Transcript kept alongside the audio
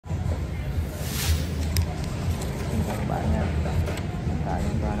chào các bạn nha. Hiện tại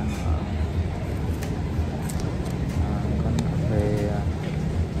chúng ta đang ở quán cà phê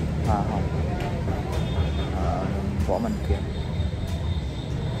Hoa Hồng ở Văn Kiệt.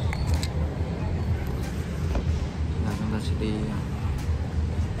 Là chúng ta sẽ đi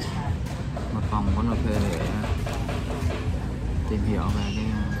một vòng quán cà phê để tìm hiểu về cái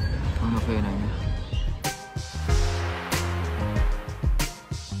quán cà phê này nha.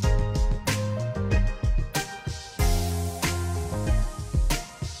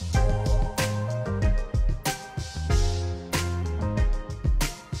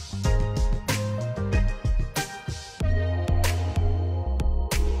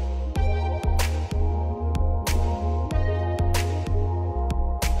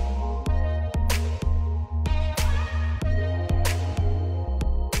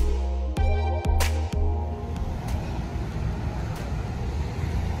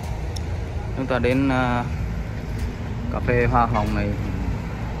 Chúng ta đến cà phê Hoa Hồng này,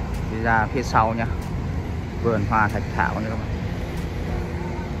 đi ra phía sau nha, vườn hoa thạch thảo nha các bạn.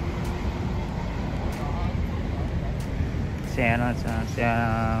 Xe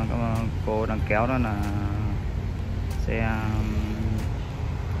cô đang kéo đó là xe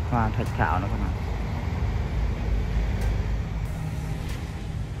hoa thạch thảo đó các bạn.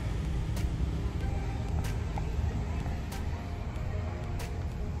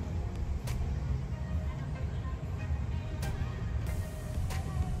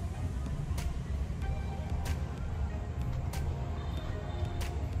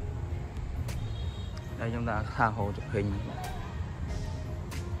 Đây chúng ta tha hồ chụp hình.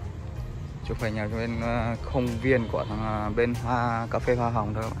 Chụp hình ở bên không viên của thằng bên hoa cà phê Hoa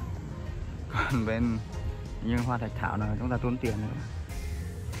Hồng thôi. Còn bên như hoa thạch thảo là chúng ta tốn tiền nữa.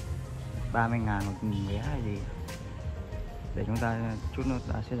 30.000 một vé hay gì. Để chúng ta chút nữa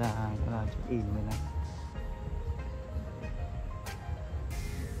ta sẽ ra chúng ta check in bên này.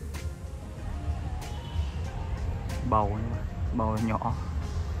 Bầu nhỏ.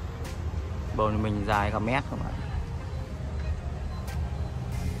 Bầu này mình dài cả mét các bạn.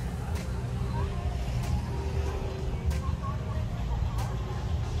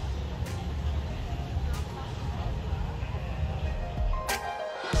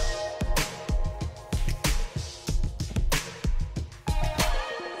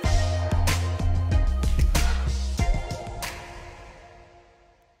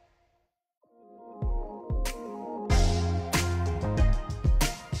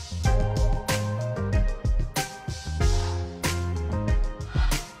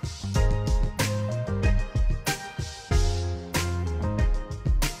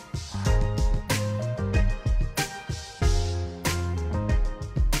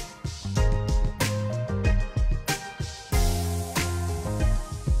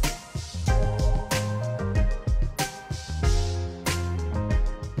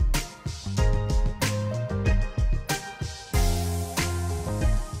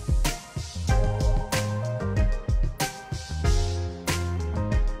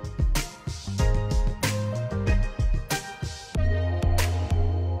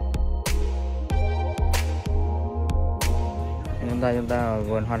 Chúng ta ở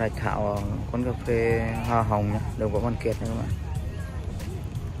vườn hoa thạch thảo ở quán cà phê Hoa Hồng nhé, đường Văn Kiệt nha các bạn.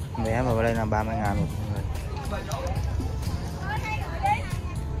 Vé vào đây là 30.000 một người.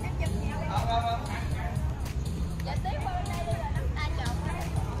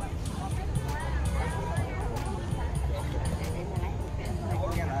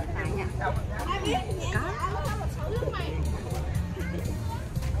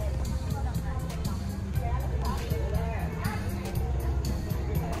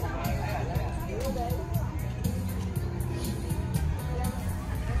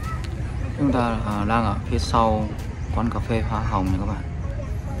 Chúng ta đang ở phía sau quán cà phê Hoa Hồng nha các bạn.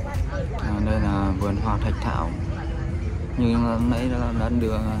 Đây là vườn hoa thạch thảo. Như nãy đã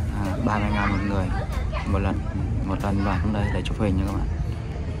đưa 30.000 một người một lần vào trong đây để chụp hình nha các bạn.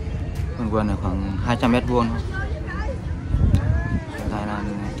 Vườn này khoảng 200 m² thôi. Hiện tại là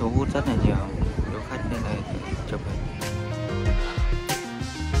thu hút rất là nhiều du khách đến đây để chụp hình.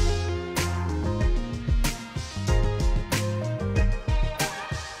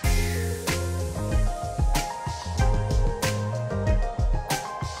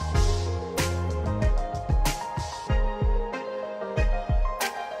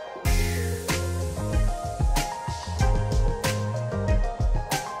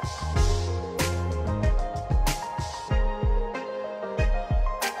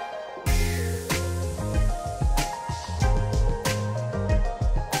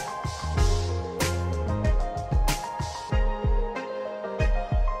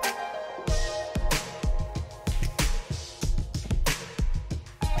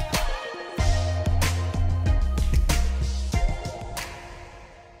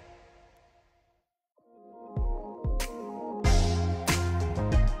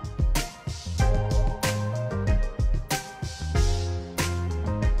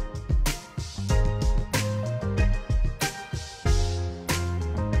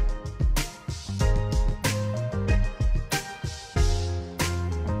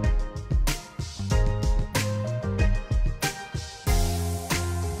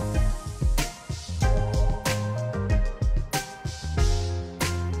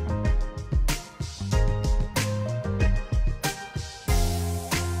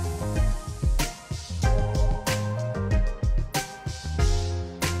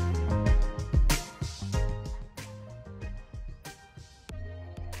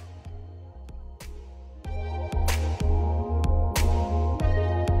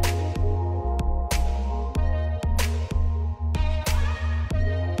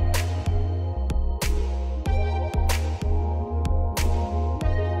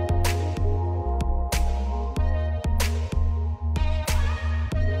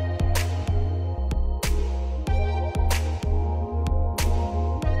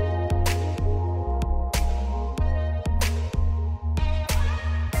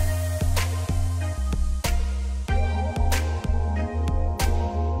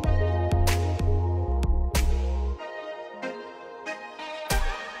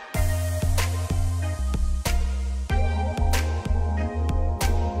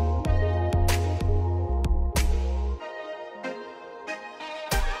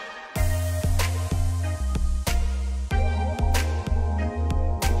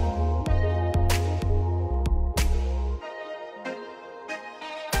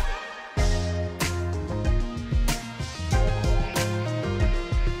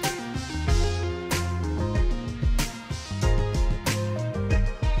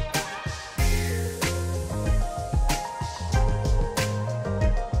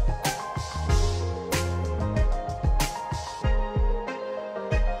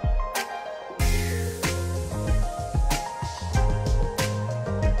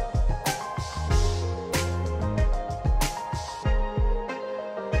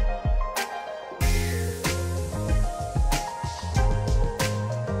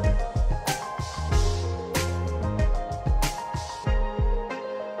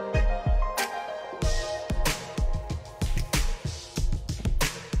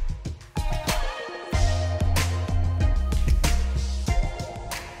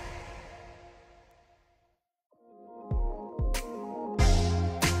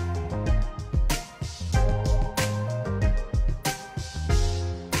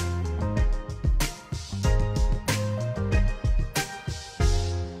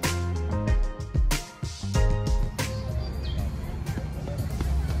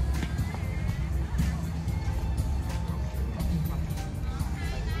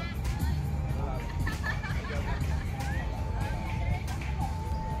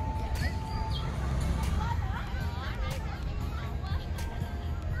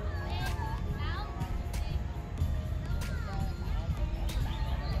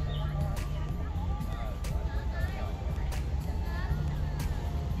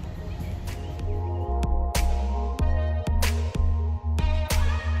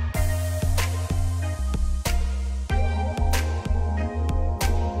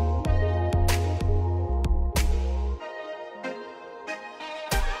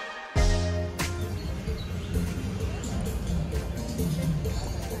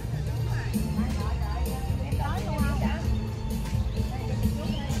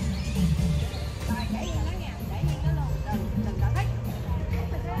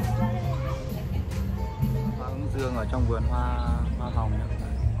 ở trong vườn hoa hồng nhé.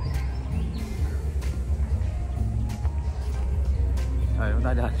 Rồi chúng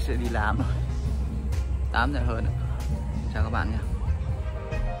ta sẽ đi làm rồi, 8 giờ hơn. Chào các bạn nhé.